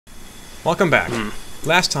Welcome back.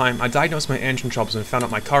 Last time, I diagnosed my engine troubles and found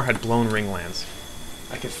out my car had blown ringlands.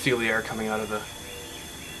 I can feel the air coming out of the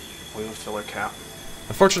oil filler cap.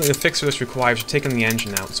 Unfortunately, the fix for this requires taking the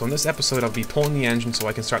engine out, so in this episode I'll be pulling the engine so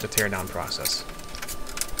I can start the teardown process.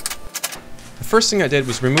 The first thing I did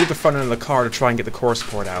was remove the front end of the car to try and get the core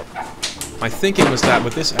support out. My thinking was that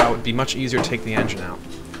with this out, it'd be much easier to take the engine out.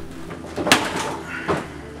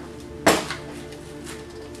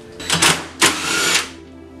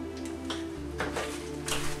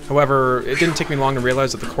 However, it didn't take me long to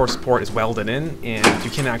realize that the core support is welded in, and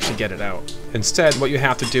you can't actually get it out. Instead, what you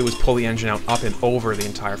have to do is pull the engine out up and over the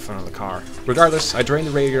entire front of the car. Regardless, I drained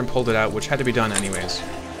the radiator and pulled it out, which had to be done anyways.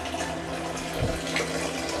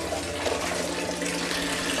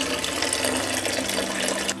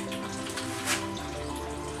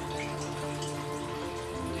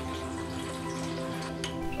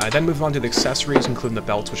 I then moved on to the accessories, including the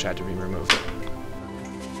belts, which had to be removed.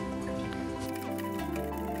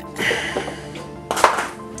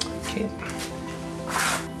 Okay.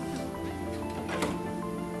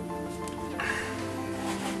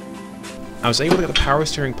 I was able to get the power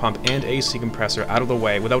steering pump and AC compressor out of the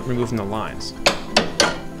way without removing the lines.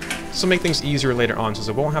 This will make things easier later on, since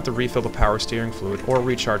I won't have to refill the power steering fluid or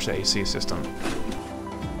recharge the AC system.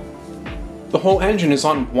 The whole engine is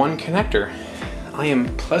on one connector. I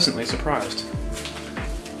am pleasantly surprised.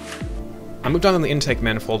 I moved on to the intake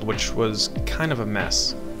manifold, which was kind of a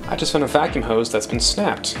mess. I just found a vacuum hose that's been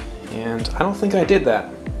snapped, and I don't think I did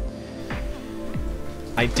that.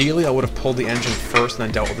 Ideally, I would have pulled the engine first and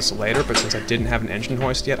then dealt with this later, but since I didn't have an engine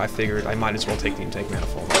hoist yet, I figured I might as well take the intake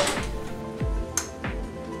manifold.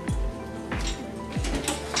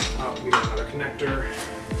 Oh, we got another connector.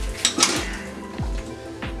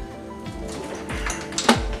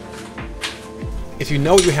 If you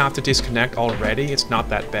know you have to disconnect already, it's not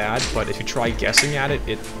that bad, but if you try guessing at it,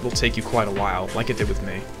 it will take you quite a while, like it did with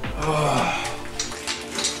me.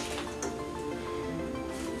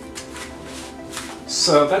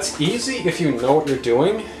 So that's easy if you know what you're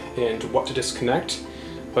doing and what to disconnect,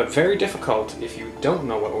 but very difficult if you don't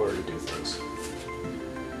know what order to do things.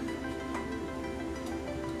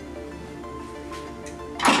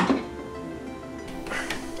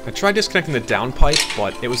 I tried disconnecting the downpipe,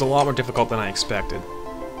 but it was a lot more difficult than I expected.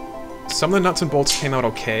 Some of the nuts and bolts came out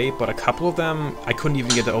okay, but a couple of them I couldn't even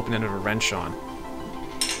get the open end of a wrench on.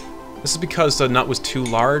 This is because the nut was too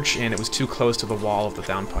large and it was too close to the wall of the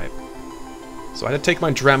downpipe. So I had to take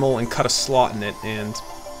my Dremel and cut a slot in it and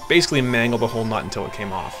basically mangle the whole nut until it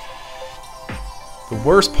came off. The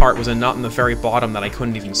worst part was a nut in the very bottom that I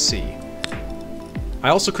couldn't even see. I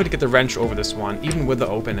also couldn't get the wrench over this one, even with the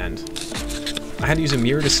open end. I had to use a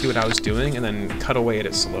mirror to see what I was doing and then cut away at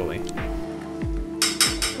it slowly.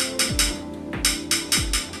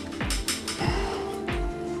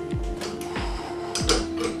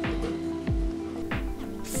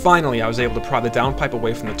 Finally, I was able to pry the downpipe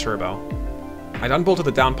away from the turbo. I'd unbolted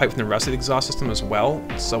the downpipe from the rest of the exhaust system as well,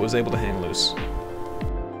 so I was able to hang loose.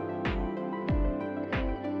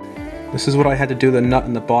 This is what I had to do to the nut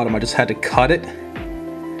in the bottom. I just had to cut it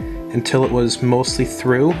until it was mostly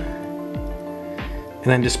through, and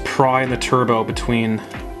then just pry in the turbo between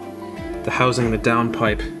the housing and the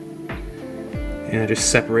downpipe, and it just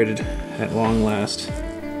separated at long last.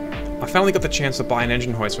 I finally got the chance to buy an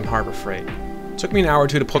engine hoist from Harbor Freight. It took me an hour or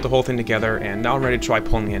two to put the whole thing together, and now I'm ready to try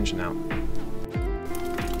pulling the engine out.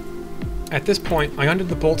 At this point, I undid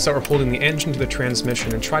the bolts that were holding the engine to the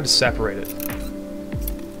transmission and tried to separate it.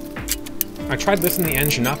 I tried lifting the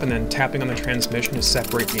engine up and then tapping on the transmission to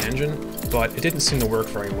separate the engine, but it didn't seem to work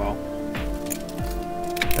very well.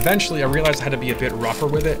 Eventually, I realized I had to be a bit rougher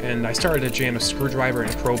with it, and I started to jam a screwdriver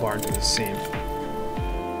and a crowbar into the seam.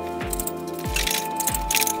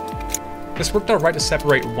 This worked out right to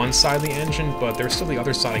separate one side of the engine, but there was still the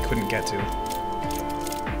other side I couldn't get to.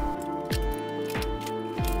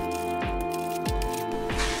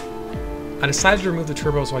 I decided to remove the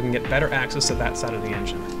turbo so I can get better access to that side of the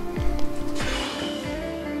engine.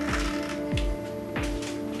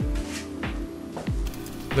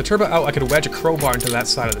 With the turbo out, I could wedge a crowbar into that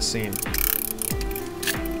side of the seam.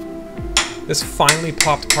 This finally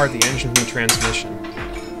popped apart the engine from the transmission.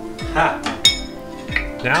 Ha!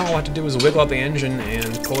 Now all I have to do is wiggle out the engine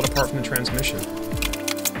and pull it apart from the transmission.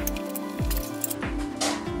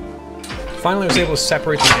 Finally, I was able to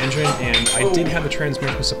separate the engine, and I did have the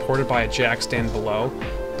transmission supported by a jack stand below,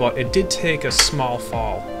 but it did take a small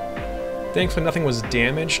fall. Thankfully, nothing was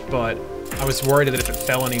damaged, but I was worried that if it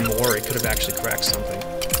fell any more, it could have actually cracked something.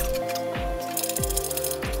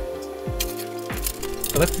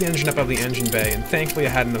 I lifted the engine up out of the engine bay, and thankfully I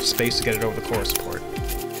had enough space to get it over the core support.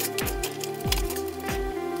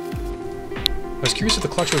 I was curious if the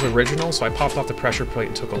clutch was original, so I popped off the pressure plate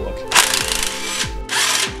and took a look.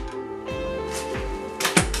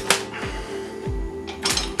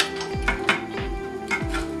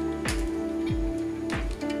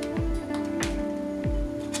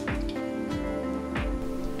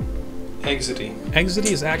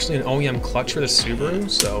 Exity is actually an OEM clutch for the Subaru,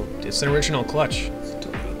 so it's an original clutch.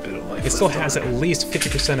 It still has at least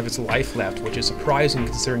 50% of its life left, which is surprising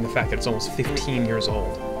considering the fact that it's almost 15 years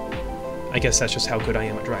old. I guess that's just how good I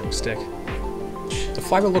am at driving stick. The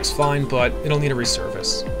flywheel looks fine, but it'll need a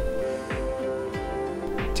resurface.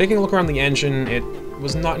 Taking a look around the engine, it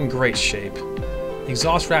was not in great shape. The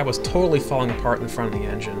exhaust wrap was totally falling apart in the front of the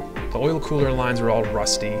engine. The oil cooler lines are all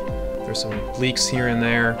rusty. There's some leaks here and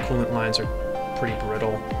there, coolant lines are pretty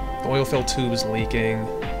brittle. The oil fill tube is leaking.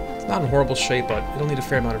 It's not in horrible shape, but it'll need a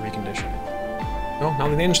fair amount of reconditioning. Well, now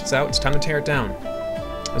that the engine's out, it's time to tear it down.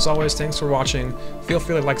 As always, thanks for watching. Feel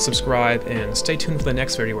free to like, subscribe, and stay tuned for the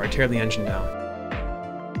next video where I tear the engine down.